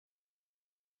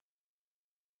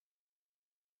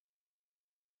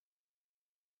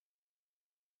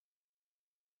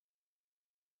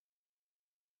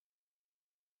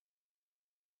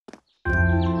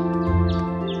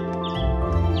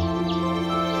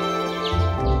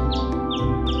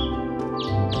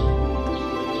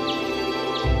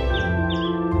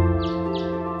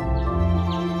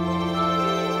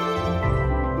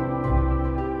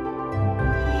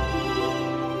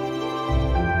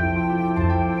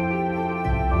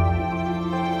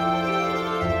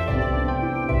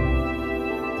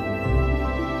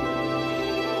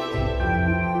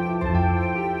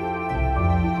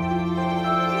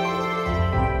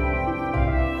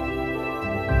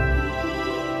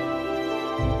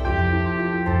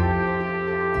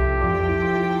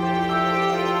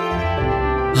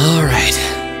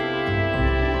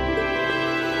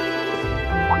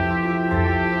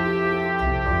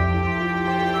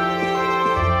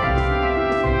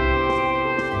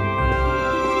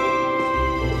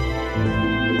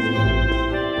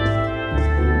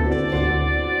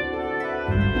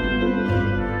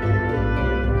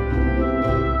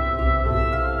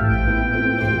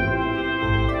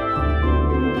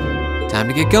time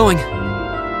to get going.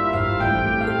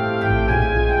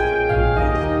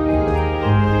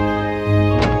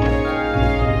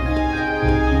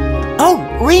 Oh,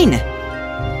 Reen!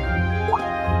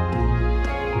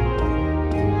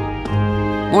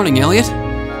 Morning, Elliot.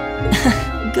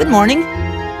 Good morning.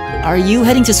 Are you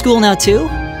heading to school now too?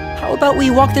 How about we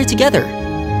walk there together?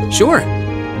 Sure.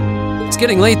 It's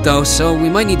getting late though, so we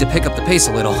might need to pick up the pace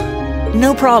a little.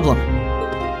 No problem.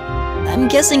 I'm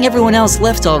guessing everyone else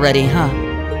left already, huh?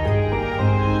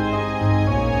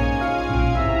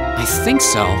 I think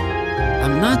so.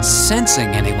 I'm not sensing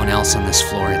anyone else on this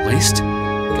floor, at least.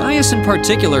 Gaius in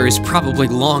particular is probably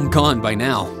long gone by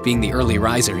now, being the early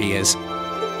riser he is.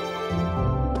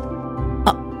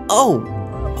 Oh,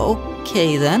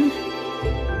 okay then.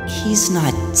 He's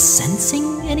not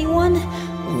sensing anyone?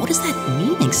 What does that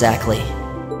mean exactly?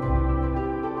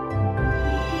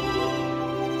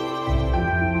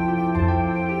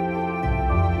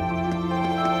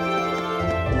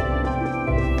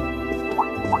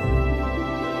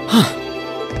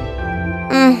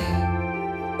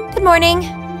 Good morning.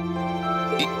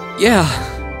 Yeah,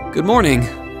 good morning.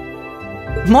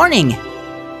 Morning!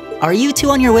 Are you two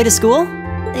on your way to school?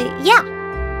 Yeah.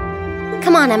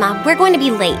 Come on, Emma. We're going to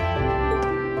be late.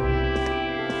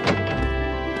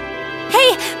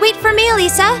 Hey, wait for me,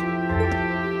 Lisa.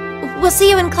 We'll see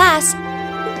you in class.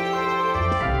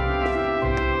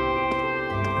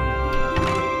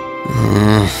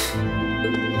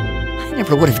 I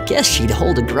never would have guessed she'd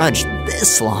hold a grudge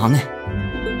this long.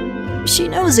 She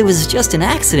knows it was just an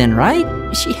accident,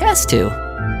 right? She has to.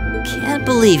 Can't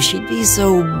believe she'd be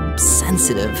so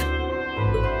sensitive.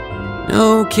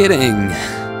 No kidding.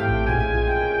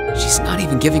 She's not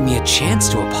even giving me a chance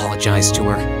to apologize to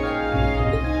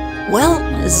her. Well,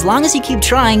 as long as you keep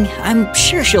trying, I'm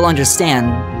sure she'll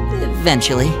understand.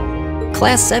 Eventually.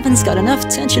 Class 7's got enough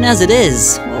tension as it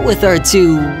is, what with our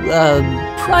two,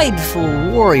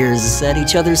 prideful warriors at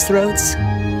each other's throats.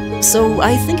 So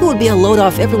I think it would be a load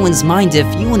off everyone's mind if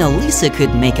you and Elisa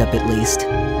could make up at least.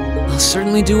 I'll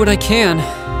certainly do what I can,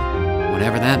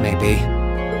 whatever that may be.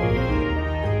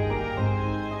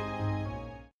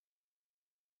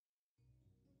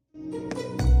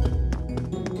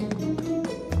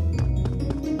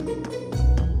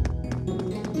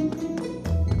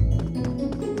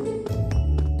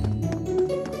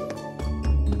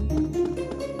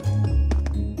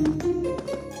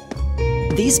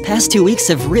 These past 2 weeks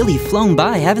have really flown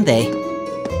by, haven't they?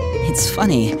 It's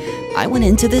funny, I went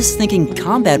into this thinking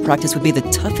combat practice would be the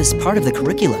toughest part of the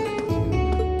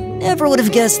curriculum. Never would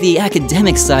have guessed the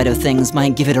academic side of things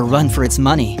might give it a run for its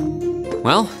money.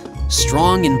 Well,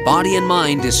 strong in body and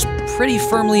mind is pretty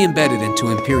firmly embedded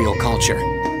into Imperial culture.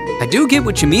 I do get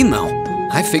what you mean, though.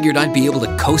 I figured I'd be able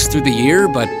to coast through the year,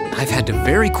 but I've had to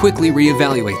very quickly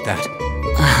reevaluate that.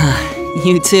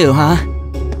 You too, huh?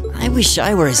 I wish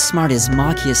I were as smart as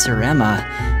Machias or Emma.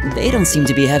 They don't seem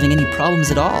to be having any problems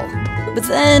at all. But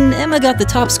then, Emma got the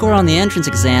top score on the entrance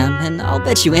exam, and I'll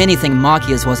bet you anything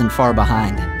Machias wasn't far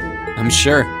behind. I'm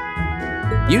sure.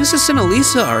 Eustace and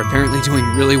Elisa are apparently doing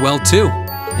really well too,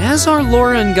 as are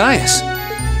Laura and Gaius.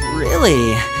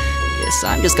 Really? Guess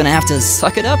I'm just gonna have to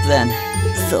suck it up then.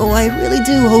 Though I really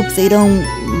do hope they don't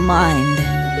mind.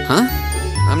 Huh?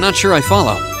 I'm not sure I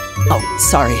follow. Oh,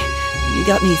 sorry. You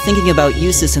got me thinking about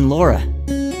Eustace and Laura.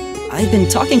 I've been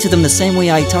talking to them the same way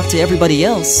I talk to everybody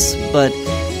else, but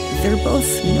they're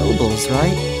both nobles,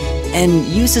 right? And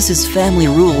Eustace's family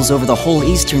rules over the whole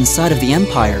eastern side of the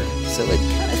Empire, so it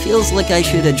kind of feels like I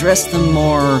should address them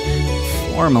more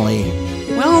formally.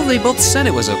 Well, they both said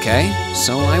it was okay,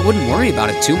 so I wouldn't worry about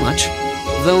it too much.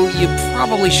 Though you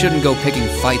probably shouldn't go picking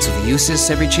fights with Eustace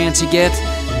every chance you get,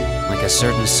 like a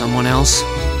certain someone else.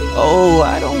 Oh,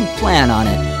 I don't plan on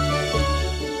it.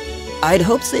 I'd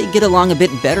hoped they'd get along a bit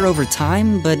better over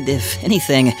time, but if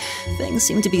anything, things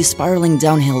seem to be spiraling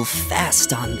downhill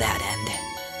fast on that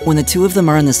end. When the two of them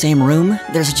are in the same room,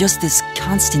 there's just this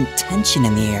constant tension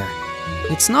in the air.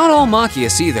 It's not all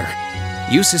Machias either.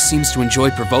 Eustace seems to enjoy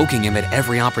provoking him at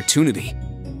every opportunity.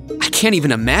 I can't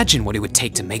even imagine what it would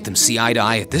take to make them see eye to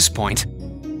eye at this point.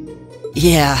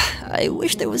 Yeah, I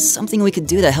wish there was something we could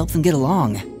do to help them get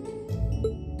along.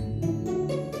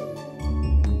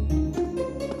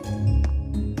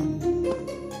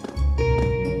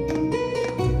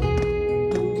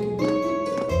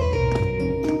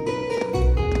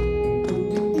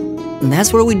 And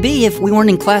that's where we'd be if we weren't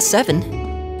in Class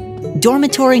 7.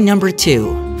 Dormitory number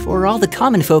 2, for all the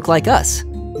common folk like us.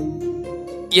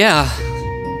 Yeah,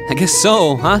 I guess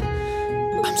so, huh?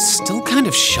 I'm still kind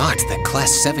of shocked that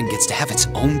Class 7 gets to have its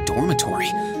own dormitory.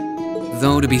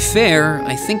 Though, to be fair,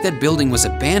 I think that building was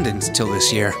abandoned till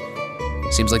this year.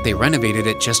 Seems like they renovated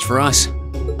it just for us.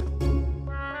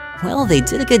 Well, they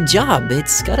did a good job.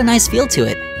 It's got a nice feel to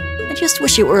it. I just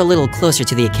wish it were a little closer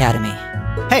to the academy.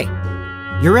 Hey,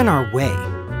 you're in our way.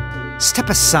 Step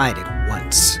aside at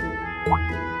once.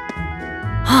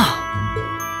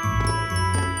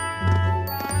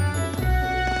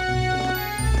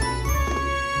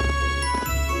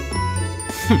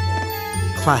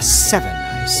 Class 7,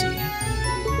 I see.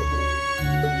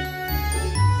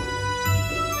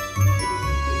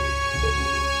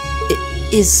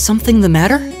 Is something the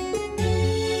matter?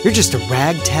 You're just a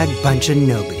ragtag bunch of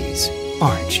nobodies,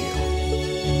 aren't you?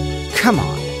 Come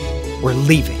on, we're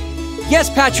leaving. Yes,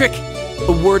 Patrick!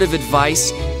 A word of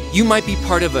advice. You might be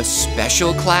part of a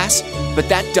special class, but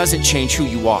that doesn't change who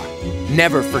you are.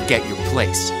 Never forget your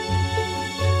place.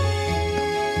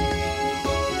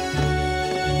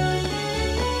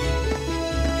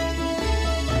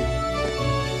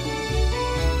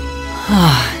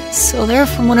 So they're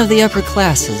from one of the upper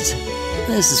classes.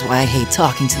 This is why I hate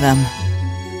talking to them.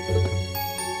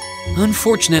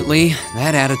 Unfortunately,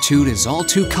 that attitude is all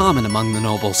too common among the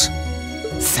nobles.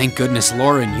 Thank goodness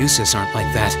Laura and Eustace aren't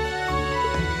like that.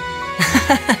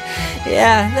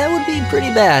 Yeah, that would be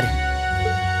pretty bad.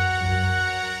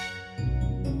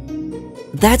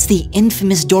 That's the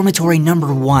infamous dormitory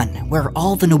number 1, where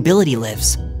all the nobility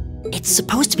lives. It's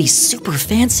supposed to be super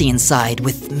fancy inside,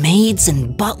 with maids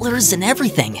and butlers and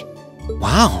everything.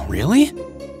 Wow, really?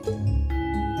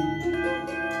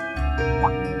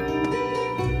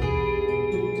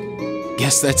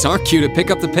 Guess that's our cue to pick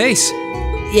up the pace.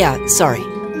 Yeah, sorry.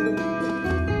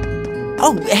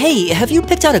 Oh, hey, have you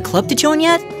picked out a club to join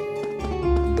yet?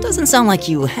 Doesn't sound like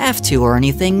you have to or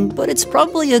anything, but it's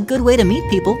probably a good way to meet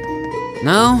people.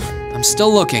 No, I'm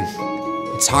still looking.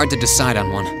 It's hard to decide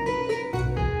on one.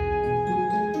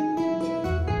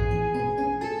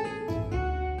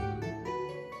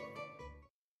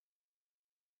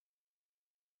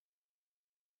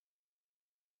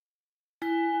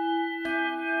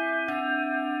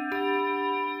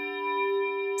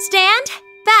 Stand,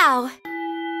 bow.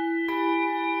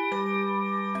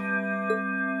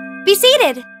 Be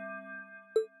seated.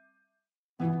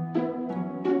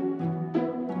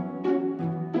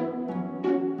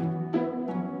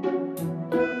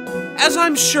 As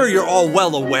I'm sure you're all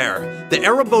well aware, the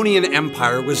Erebonian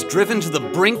Empire was driven to the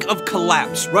brink of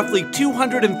collapse roughly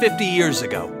 250 years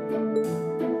ago.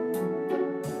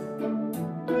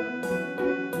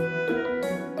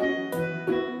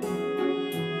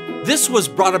 This was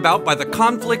brought about by the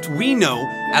conflict we know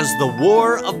as the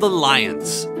War of the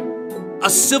Lions. A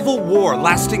civil war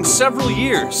lasting several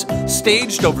years,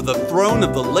 staged over the throne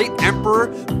of the late emperor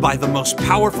by the most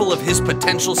powerful of his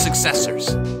potential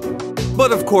successors.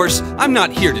 But of course, I'm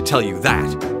not here to tell you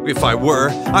that. If I were,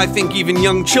 I think even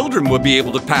young children would be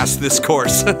able to pass this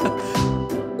course.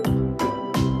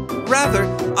 Rather,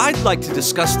 I'd like to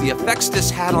discuss the effects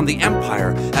this had on the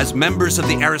empire as members of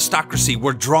the aristocracy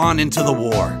were drawn into the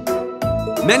war.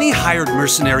 Many hired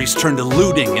mercenaries turned to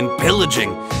looting and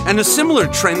pillaging, and a similar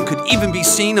trend could even be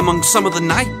seen among some of the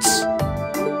knights.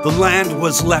 The land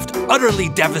was left utterly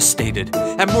devastated,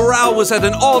 and morale was at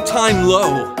an all-time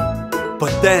low.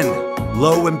 But then,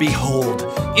 lo and behold,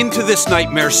 into this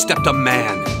nightmare stepped a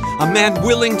man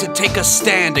willing to take a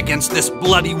stand against this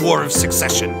bloody war of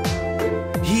succession.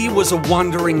 He was a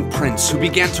wandering prince who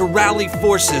began to rally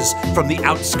forces from the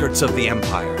outskirts of the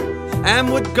empire,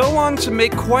 and would go on to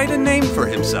make quite a name for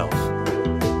himself.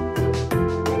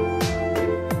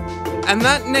 And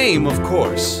that name, of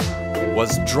course,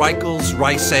 was Dreikels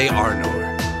Rhysei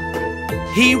Arnor.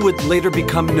 He would later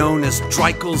become known as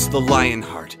Dreikels the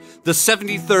Lionheart, the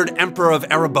 73rd Emperor of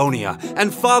Erebonia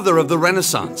and father of the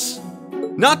Renaissance.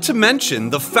 Not to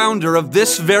mention the founder of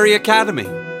this very academy.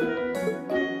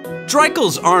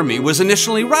 Dreikels' army was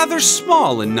initially rather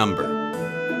small in number.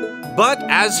 But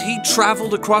as he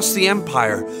traveled across the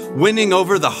empire, winning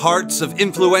over the hearts of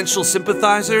influential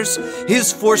sympathizers,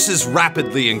 his forces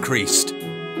rapidly increased.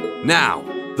 Now,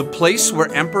 the place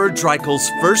where Emperor Dreikels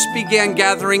first began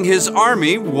gathering his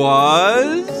army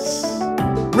was...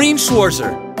 Reen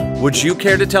Schwarzer, would you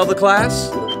care to tell the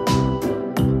class?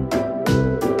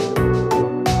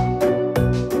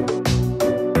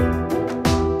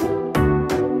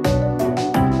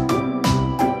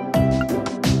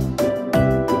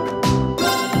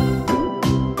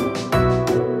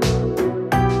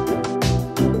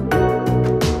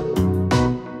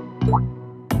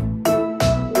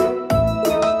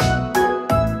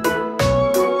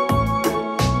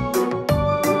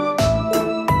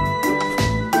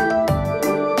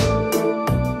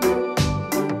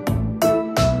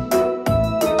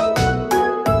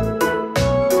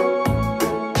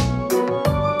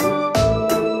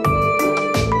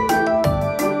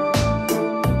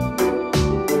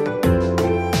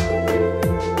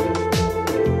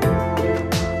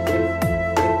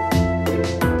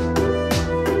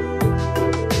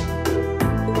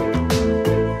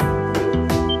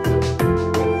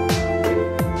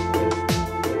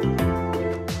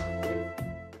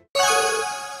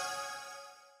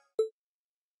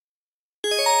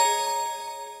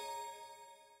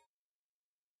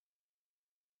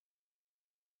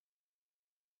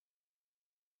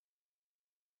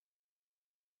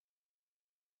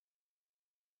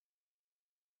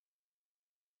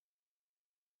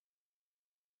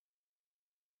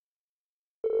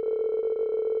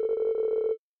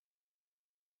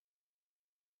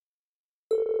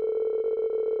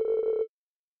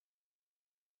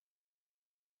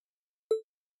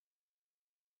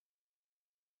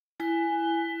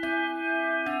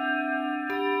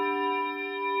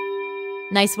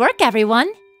 Nice work, everyone.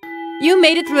 You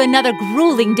made it through another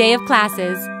grueling day of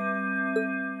classes.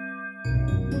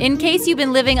 In case you've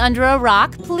been living under a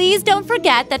rock, please don't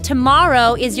forget that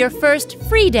tomorrow is your first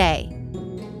free day.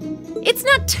 It's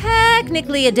not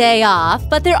technically a day off,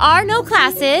 but there are no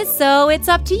classes, so it's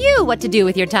up to you what to do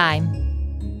with your time.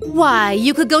 Why,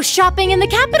 you could go shopping in the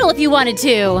capital if you wanted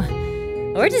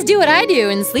to. Or just do what I do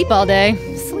and sleep all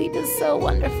day. Sleep is so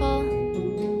wonderful.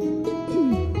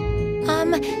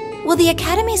 Will the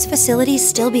Academy's facilities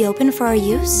still be open for our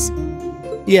use?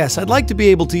 Yes, I'd like to be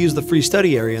able to use the free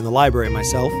study area in the library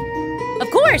myself. Of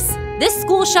course! This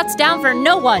school shuts down for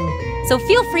no one, so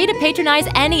feel free to patronize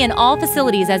any and all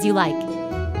facilities as you like.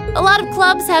 A lot of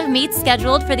clubs have meets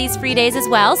scheduled for these free days as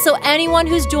well, so anyone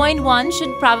who's joined one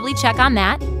should probably check on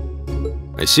that.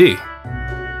 I see.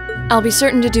 I'll be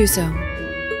certain to do so.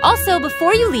 Also,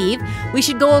 before you leave, we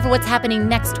should go over what's happening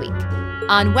next week.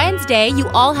 On Wednesday, you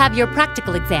all have your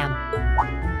practical exam.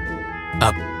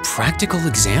 A practical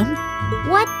exam?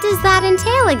 What does that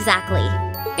entail exactly?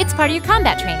 It's part of your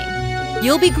combat training.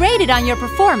 You'll be graded on your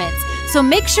performance, so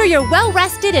make sure you're well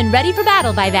rested and ready for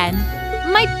battle by then.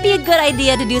 Might be a good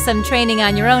idea to do some training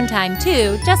on your own time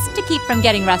too, just to keep from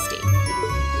getting rusty.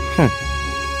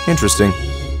 Interesting.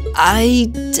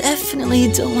 I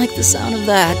definitely don't like the sound of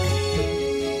that.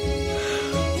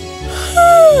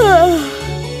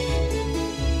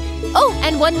 Oh,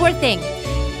 and one more thing.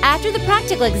 After the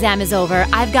practical exam is over,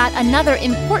 I've got another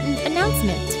important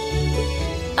announcement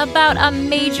about a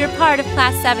major part of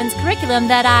Class 7's curriculum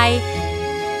that I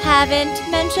haven't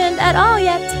mentioned at all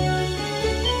yet.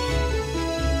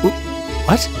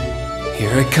 What?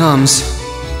 Here it comes.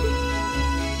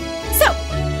 So,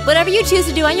 whatever you choose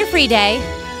to do on your free day,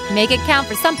 make it count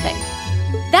for something.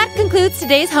 That concludes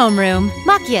today's homeroom.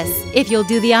 Machias, if you'll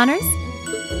do the honors.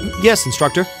 Yes,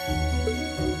 instructor.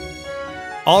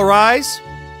 All rise.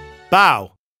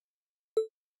 Bow.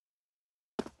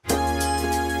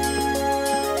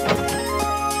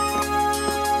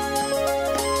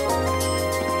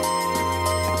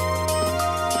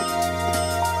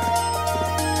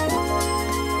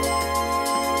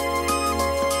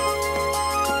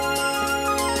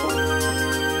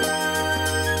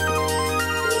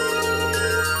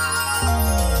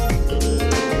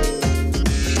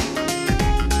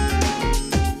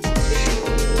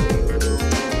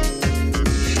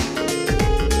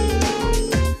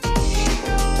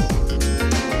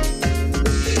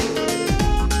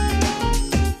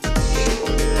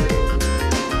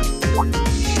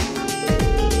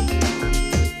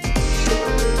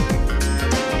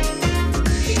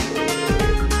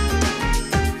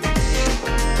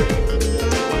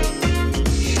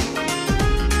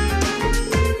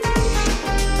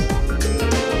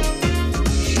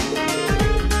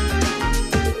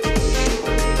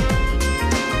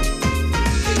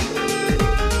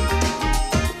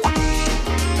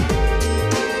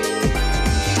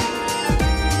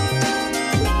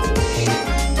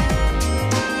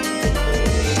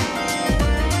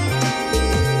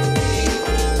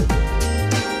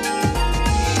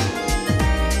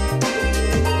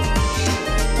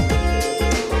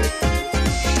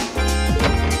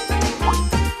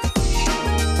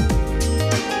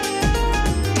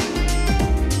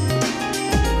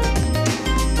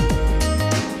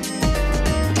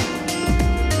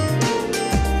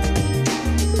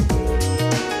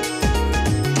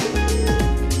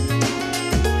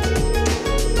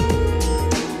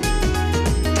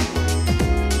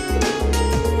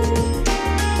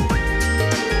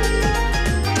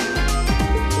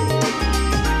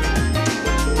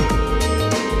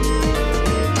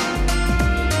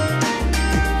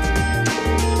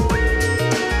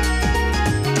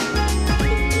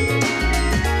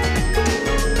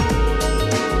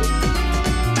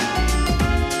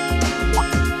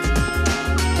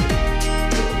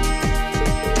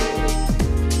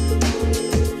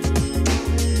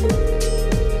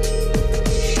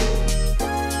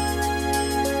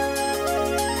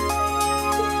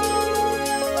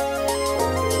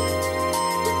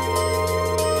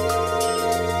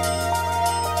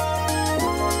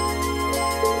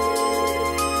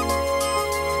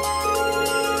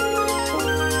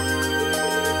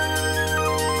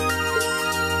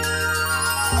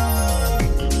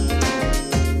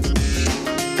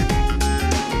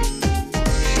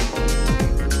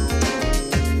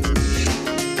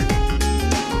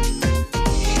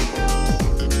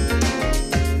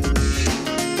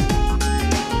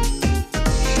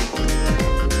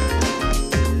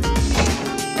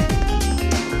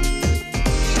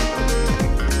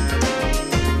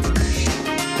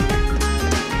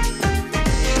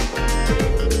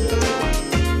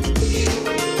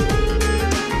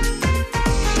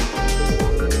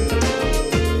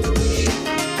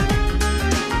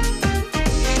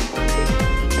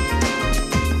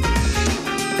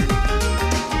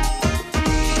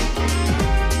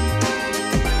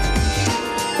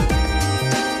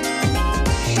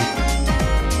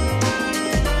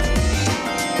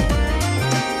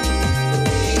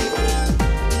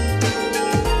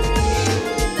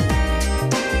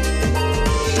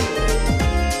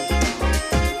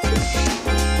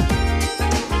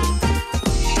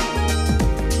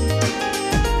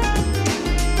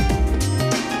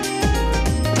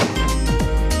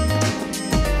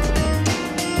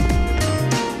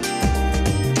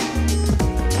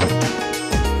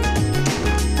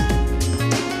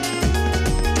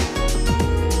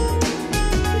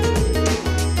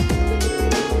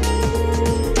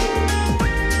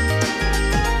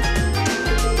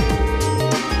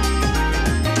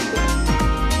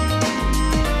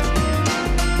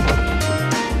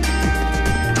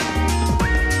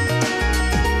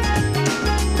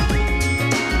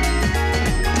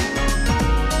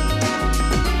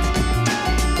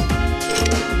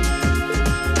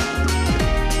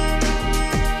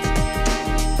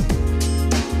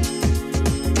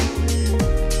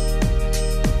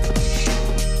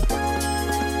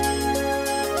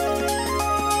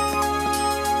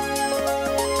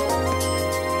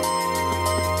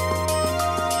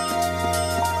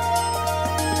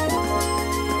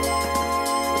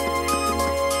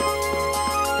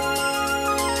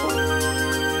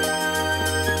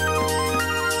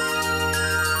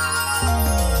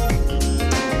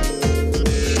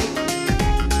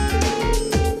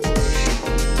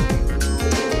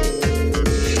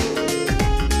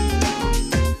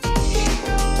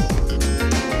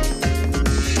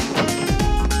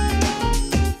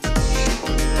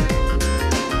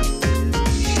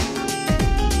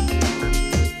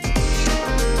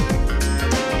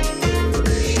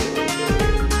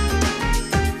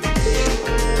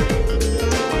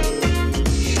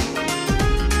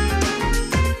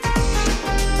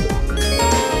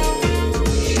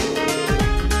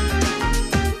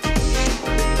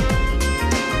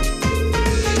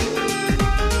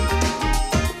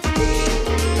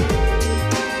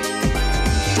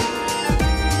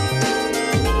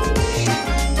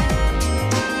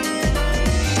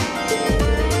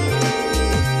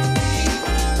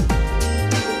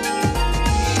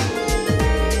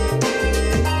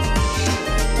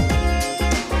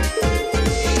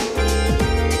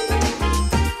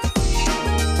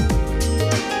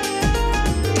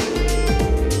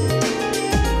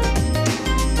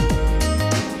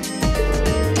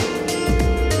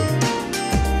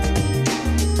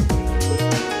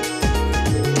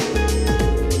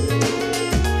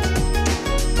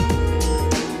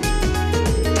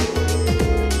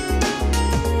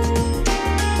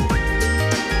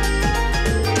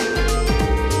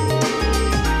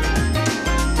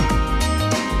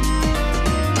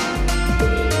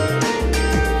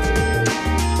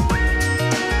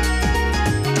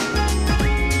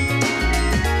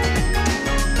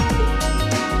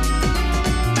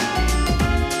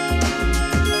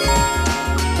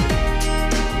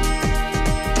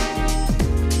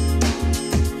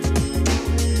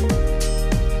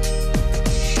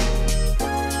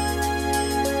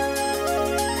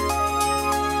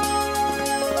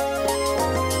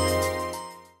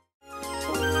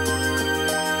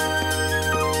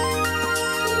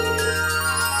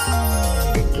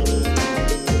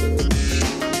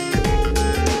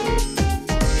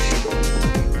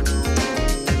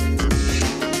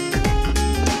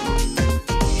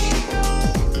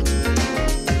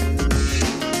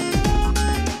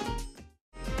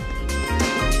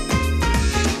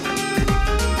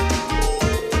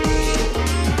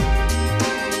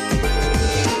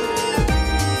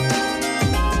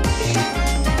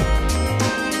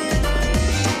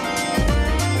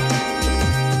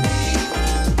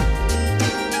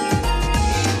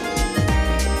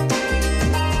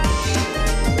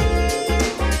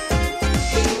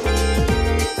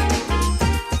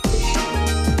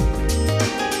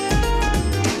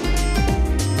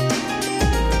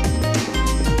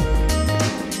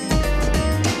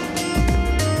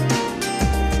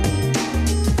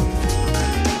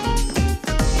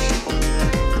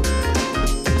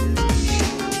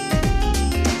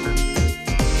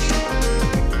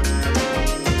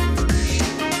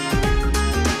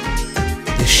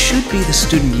 be the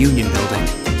Student Union building.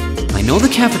 I know the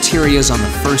cafeteria is on the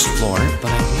first floor,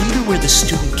 but I wonder where the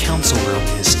Student Council room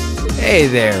is. Hey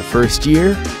there, first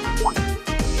year.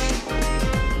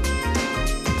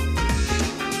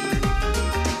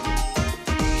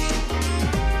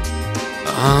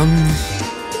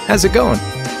 How's it going?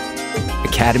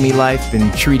 Academy life been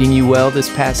treating you well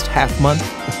this past half month?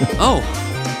 Oh,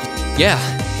 yeah,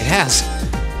 it has.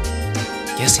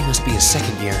 Guess he must be a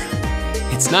second year.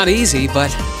 It's not easy,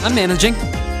 but I'm managing.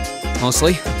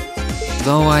 Mostly.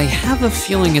 Though I have a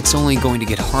feeling it's only going to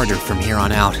get harder from here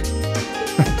on out.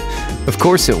 Of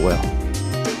course it will.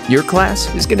 Your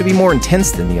class is going to be more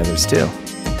intense than the others too.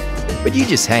 But you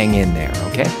just hang in there,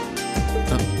 okay?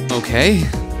 Okay.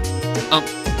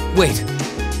 Wait.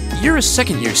 You're a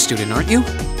second-year student, aren't you?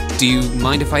 Do you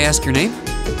mind if I ask your name?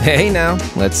 Hey now,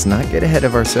 let's not get ahead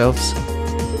of ourselves.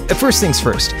 First things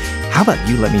first, how about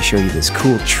you let me show you this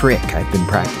cool trick I've been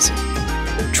practicing?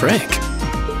 Trick?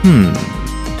 You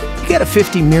got a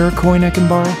 50 mirror coin I can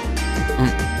borrow?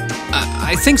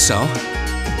 I think so.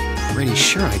 Pretty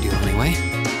sure I do, anyway.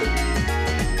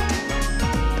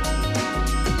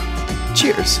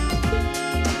 Cheers.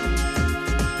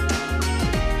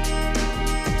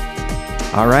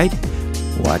 All right,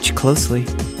 watch closely.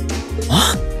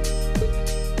 What?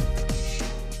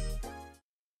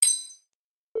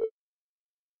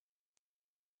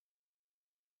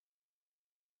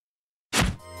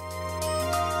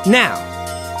 Now,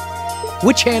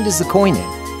 which hand is the coin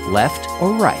in? Left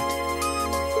or right?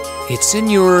 It's in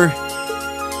your...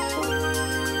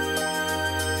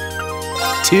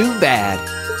 Too bad.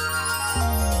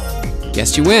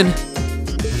 Guess you win.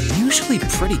 I'm usually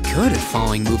pretty good at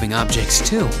following moving objects,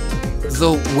 too.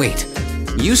 Though, wait.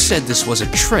 You said this was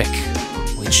a trick,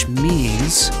 which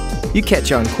means... You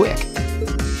catch on quick.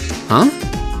 Huh?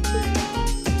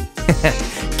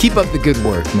 Keep up the good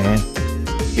work, man.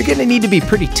 You're gonna need to be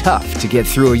pretty tough to get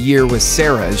through a year with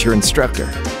Sarah as your instructor.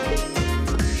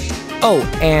 Oh,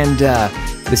 and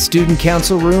the student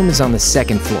council room is on the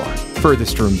second floor,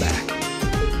 furthest room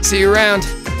back. See you around.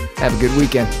 Have a good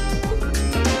weekend.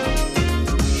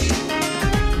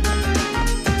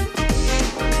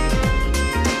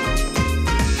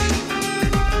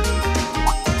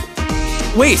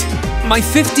 Wait! My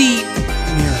 50...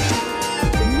 mirror.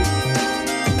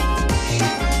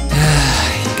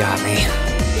 You got me.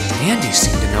 Andy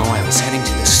seemed to know I was heading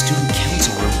to the student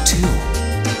council room, too.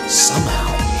 Somehow.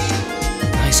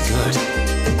 Nice good.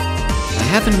 I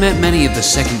haven't met many of the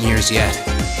second years yet.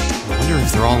 I wonder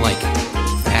if they're all like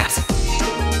that.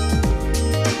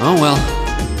 Oh well.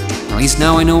 At least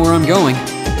now I know where I'm going.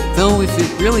 Though if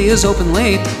it really is open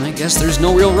late, I guess there's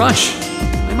no real rush.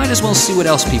 I might as well see what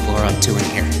else people are up to in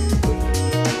here.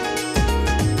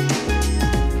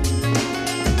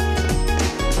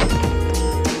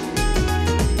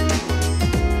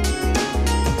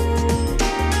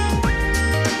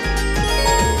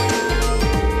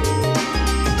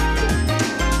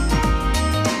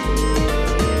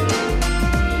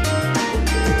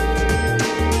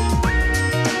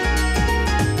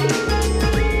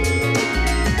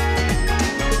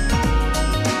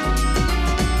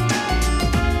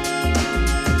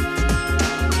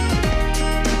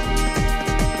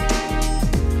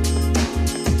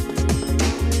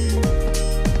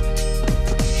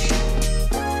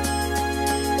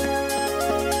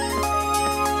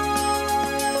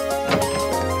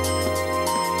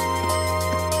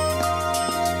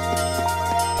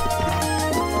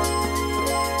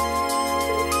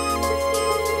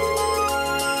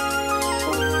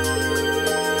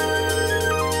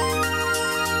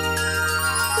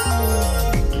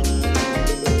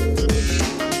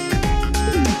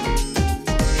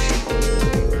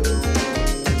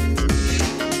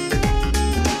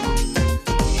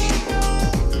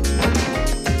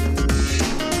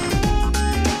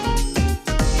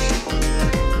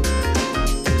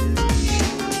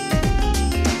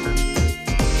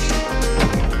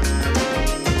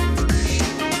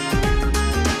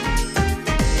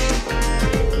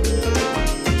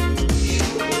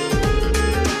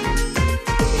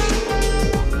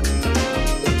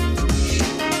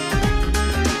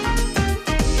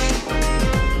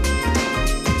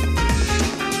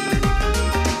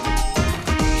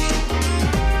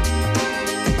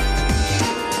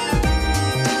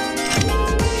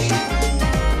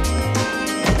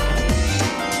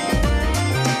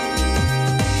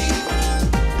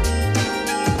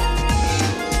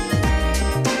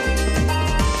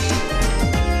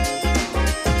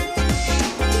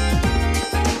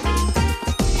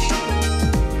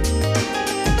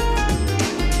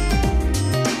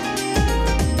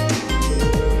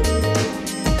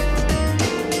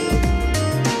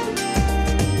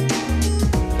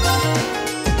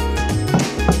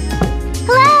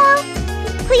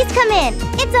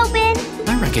 door's open.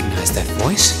 I recognize that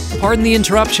voice. Pardon the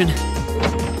interruption.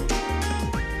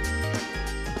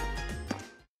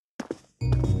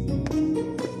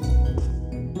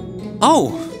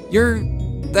 Oh, you're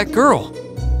that girl.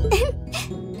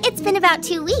 It's been about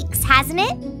 2 weeks, hasn't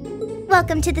it?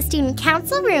 Welcome to the student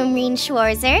council room, Reen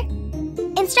Schwarzer.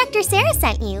 Instructor Sarah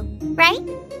sent you, right?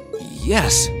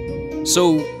 Yes.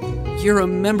 So, you're a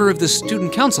member of the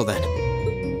student council then?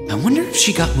 I wonder if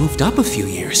she got moved up a few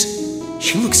years.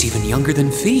 She looks even younger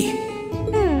than Fee.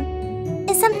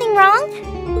 Is something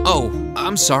wrong? Oh,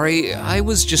 I'm sorry. I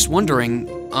was just wondering,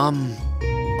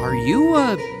 are you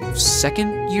a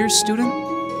second-year student?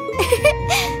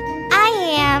 I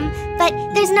am, but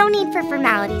there's no need for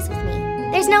formalities with me.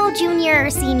 There's no junior or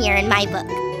senior in my book.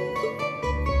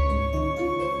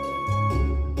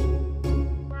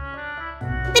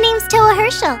 The name's Toa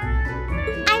Herschel.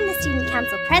 I'm the student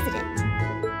council president.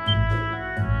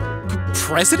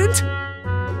 President?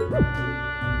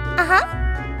 Uh-huh.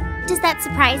 Does that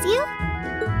surprise you?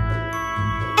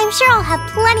 I'm sure I'll have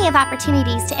plenty of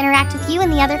opportunities to interact with you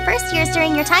and the other first years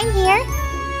during your time here.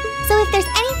 So if there's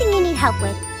anything you need help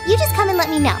with, you just come and let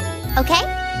me know, okay?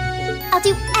 I'll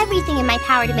do everything in my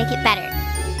power to make it better.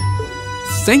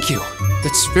 Thank you.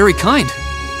 That's very kind.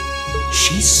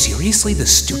 She's seriously the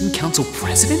student council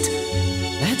president?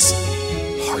 That's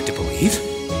hard to believe.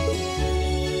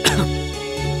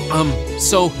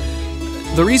 So,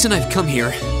 the reason I've come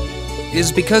here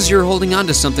is because you're holding on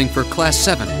to something for Class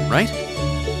 7, right?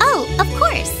 Oh, of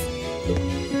course.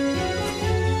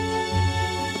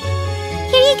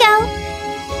 Here you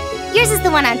go. Yours is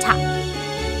the one on top.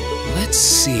 Let's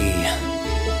see.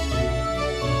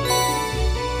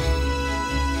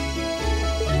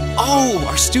 Oh,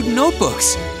 our student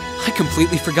notebooks. I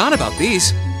completely forgot about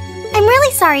these. I'm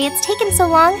really sorry it's taken so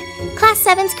long. Class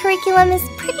 7's curriculum is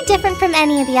pretty different from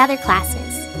any of the other classes.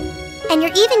 And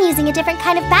you're even using a different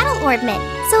kind of battle orbment,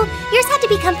 so yours had to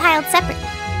be compiled separately.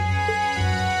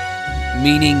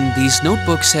 Meaning these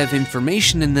notebooks have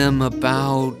information in them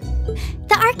about...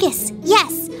 The Arcus,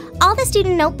 yes. All the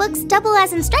student notebooks double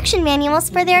as instruction manuals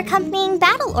for their accompanying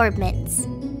battle orbments.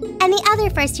 And the other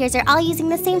first years are all using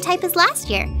the same type as last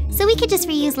year, so we could just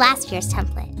reuse last year's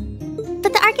template.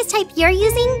 But the Arcus type you're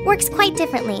using works quite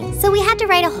differently, so we had to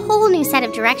write a whole new set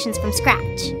of directions from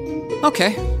scratch.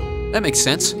 Okay, that makes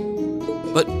sense.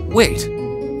 But wait,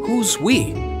 who's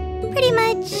we? Pretty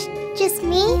much just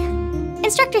me.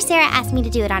 Instructor Sarah asked me to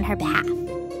do it on her behalf.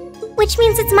 Which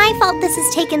means it's my fault this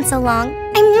has taken so long.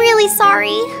 I'm really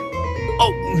sorry.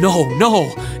 Oh,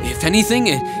 no. If anything,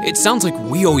 it sounds like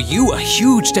we owe you a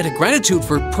huge debt of gratitude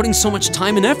for putting so much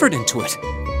time and effort into it.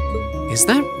 Is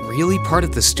that really part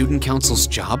of the student council's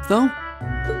job, though?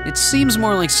 It seems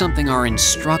more like something our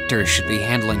instructor should be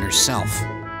handling herself.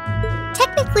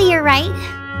 Technically, you're right,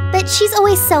 but she's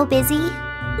always so busy.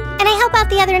 And I help out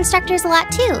the other instructors a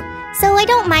lot, too, so I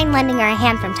don't mind lending her a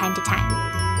hand from time to time.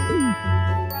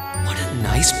 What a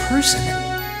nice person.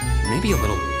 Maybe a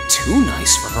little too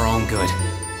nice for her own good.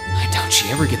 I doubt she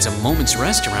ever gets a moment's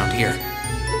rest around here.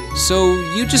 So,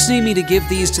 you just need me to give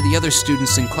these to the other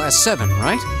students in Class 7,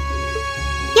 right?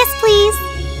 Yes, please.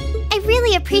 I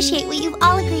really appreciate what you've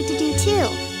all agreed to do, too.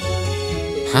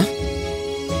 Huh?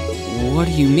 What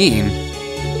do you mean?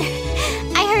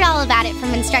 I heard all about it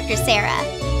from Instructor Sarah.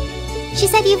 She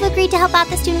said you've agreed to help out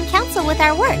the student council with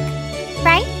our work,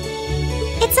 right?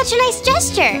 It's such a nice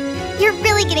gesture. You're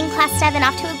really getting Class 7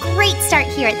 off to a great start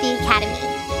here at the Academy.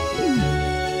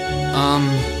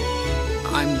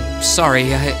 I'm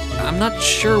sorry, I'm not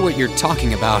sure what you're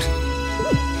talking about.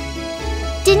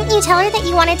 Didn't you tell her that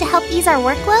you wanted to help ease our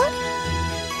workload?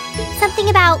 Something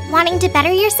about wanting to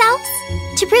better yourselves?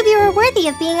 To prove you were worthy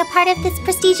of being a part of this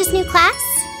prestigious new class?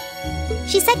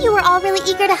 She said you were all really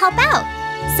eager to help out,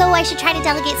 so I should try to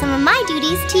delegate some of my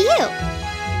duties to you.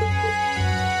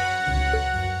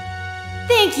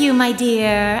 Thank you, my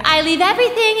dear. I leave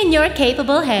everything in your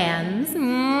capable hands.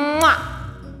 Mwah!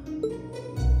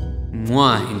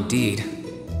 Mwah, indeed.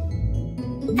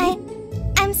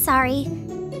 I'm sorry.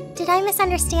 Did I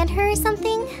misunderstand her or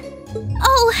something?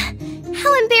 Oh,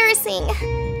 how embarrassing.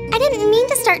 I didn't mean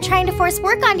to start trying to force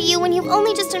work onto you when you've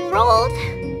only just enrolled.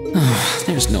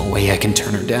 There's no way I can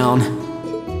turn her down.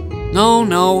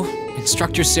 No.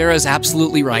 Instructor Sarah's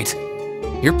absolutely right.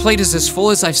 Your plate is as full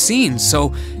as I've seen,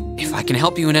 so if I can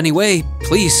help you in any way,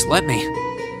 please let me.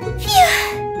 Phew.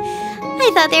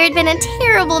 I thought there had been a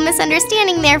terrible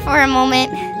misunderstanding there for a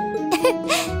moment.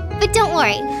 But don't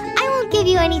worry, I won't give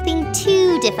you anything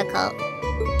too difficult.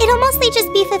 It'll mostly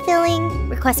just be fulfilling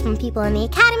requests from people in the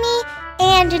Academy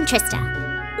and in Trista.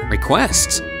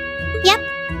 Requests? Yep.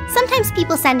 Sometimes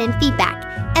people send in feedback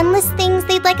and list things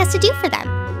they'd like us to do for them.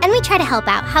 and we try to help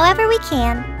out however we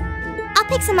can. I'll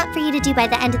pick some up for you to do by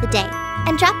the end of the day,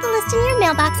 and drop the list in your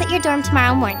mailbox at your dorm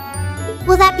tomorrow morning.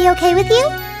 Will that be okay with you?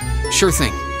 Sure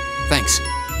thing. Thanks.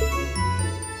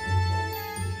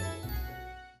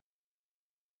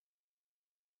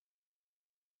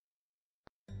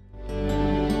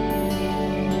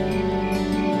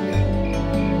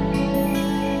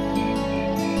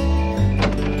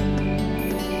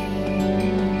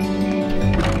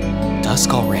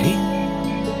 Dusk already?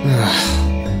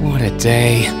 What a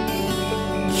day.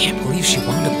 Can't believe she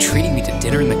wound up treating me to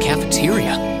dinner in the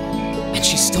cafeteria. And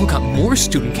she's still got more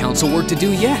student council work to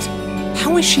do yet.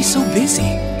 How is she so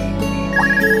busy?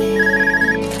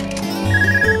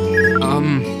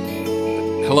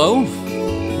 Hello?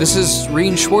 This is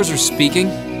Reen Schwarzer speaking.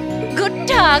 Guten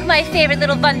Tag, my favorite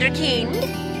little Wunderkind.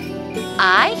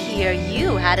 I hear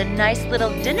you had a nice little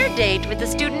dinner date with the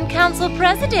student council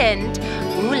president.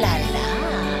 Ooh la la.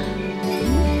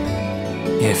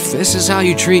 If this is how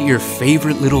you treat your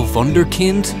favorite little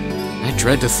Wunderkind, I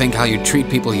dread to think how you treat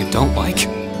people you don't like.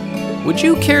 Would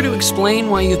you care to explain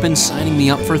why you've been signing me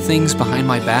up for things behind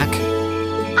my back?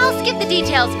 I'll skip the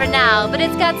details for now, but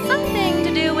it's got something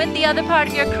to do with the other part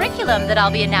of your curriculum that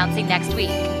I'll be announcing next week.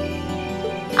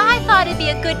 I thought it'd be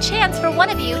a good chance for one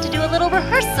of you to do a little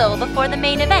rehearsal before the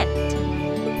main event.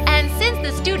 And since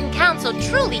the student council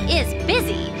truly is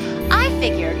busy, I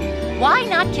figured, why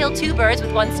not kill two birds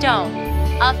with one stone?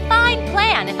 A fine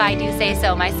plan, if I do say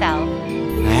so myself.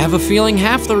 I have a feeling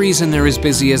half the reason they're as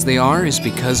busy as they are is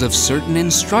because of certain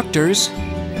instructors.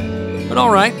 But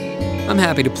alright, I'm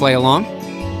happy to play along.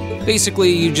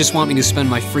 Basically, you just want me to spend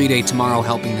my free day tomorrow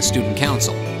helping the student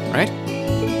council, right?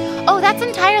 Oh, that's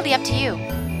entirely up to you.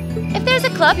 If there's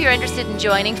a club you're interested in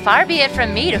joining, far be it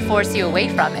from me to force you away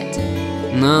from it.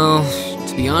 No,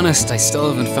 to be honest, I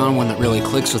still haven't found one that really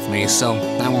clicks with me, so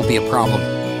that won't be a problem.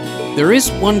 There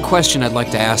is one question I'd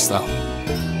like to ask, though.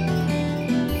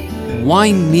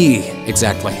 Why me,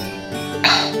 exactly?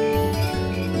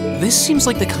 This seems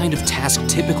like the kind of task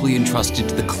typically entrusted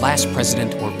to the class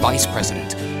president or vice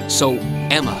president, so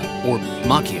Emma or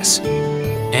Machias.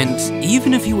 And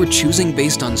even if you were choosing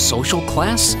based on social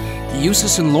class,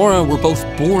 Eustace and Laura were both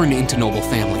born into noble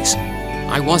families.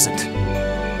 I wasn't.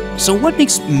 So what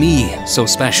makes me so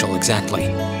special,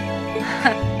 exactly?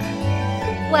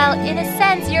 Well, in a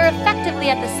sense, you're effectively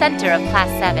at the center of Class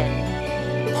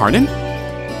 7. Pardon?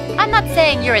 I'm not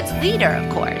saying you're its leader, of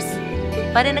course.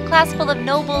 But in a class full of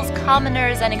nobles,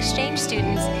 commoners, and exchange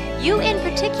students, you in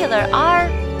particular are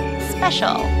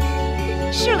special.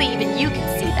 Surely even you can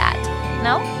see that,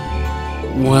 no?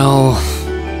 Well...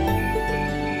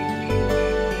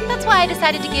 That's why I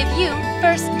decided to give you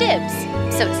first dibs,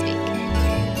 so to speak.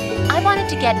 I wanted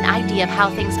to get an idea of how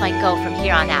things might go from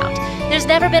here on out. There's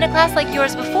never been a class like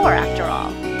yours before, after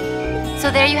all.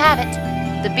 So there you have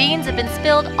it. The beans have been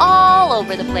spilled all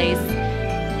over the place.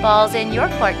 Ball's in your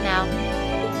court now.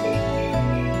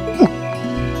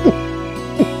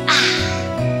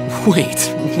 Wait,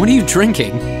 what are you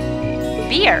drinking?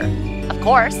 Beer, of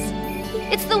course.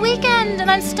 It's the weekend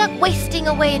and I'm stuck wasting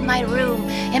away in my room,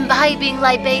 imbibing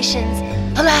libations.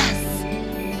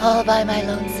 Alas, all by my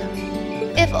lonesome.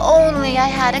 If only I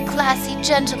had a classy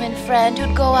gentleman friend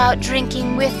who'd go out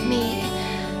drinking with me.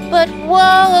 But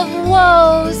woe of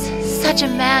woes, such a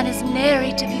man is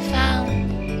nary to be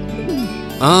found.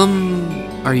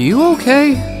 Are you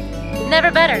okay?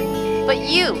 Never better. But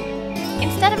you,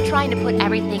 instead of trying to put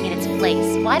everything in its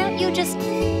place, why don't you just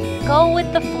go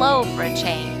with the flow for a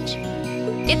change?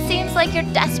 It seems like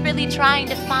you're desperately trying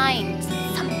to find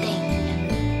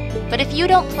something. But if you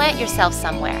don't plant yourself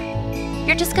somewhere,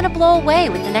 you're just gonna blow away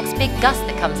with the next big gust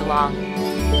that comes along.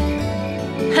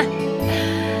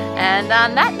 And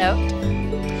on that note,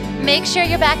 make sure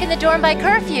you're back in the dorm by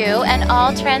curfew and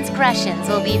all transgressions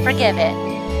will be forgiven.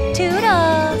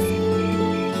 Toodles!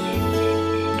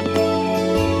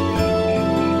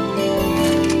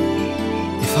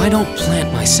 If I don't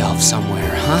plant myself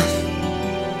somewhere, huh?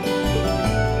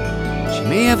 She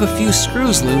may have a few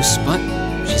screws loose, but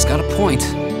she's got a point.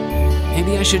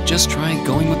 Maybe I should just try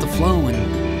going with the flow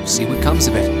and see what comes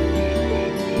of it.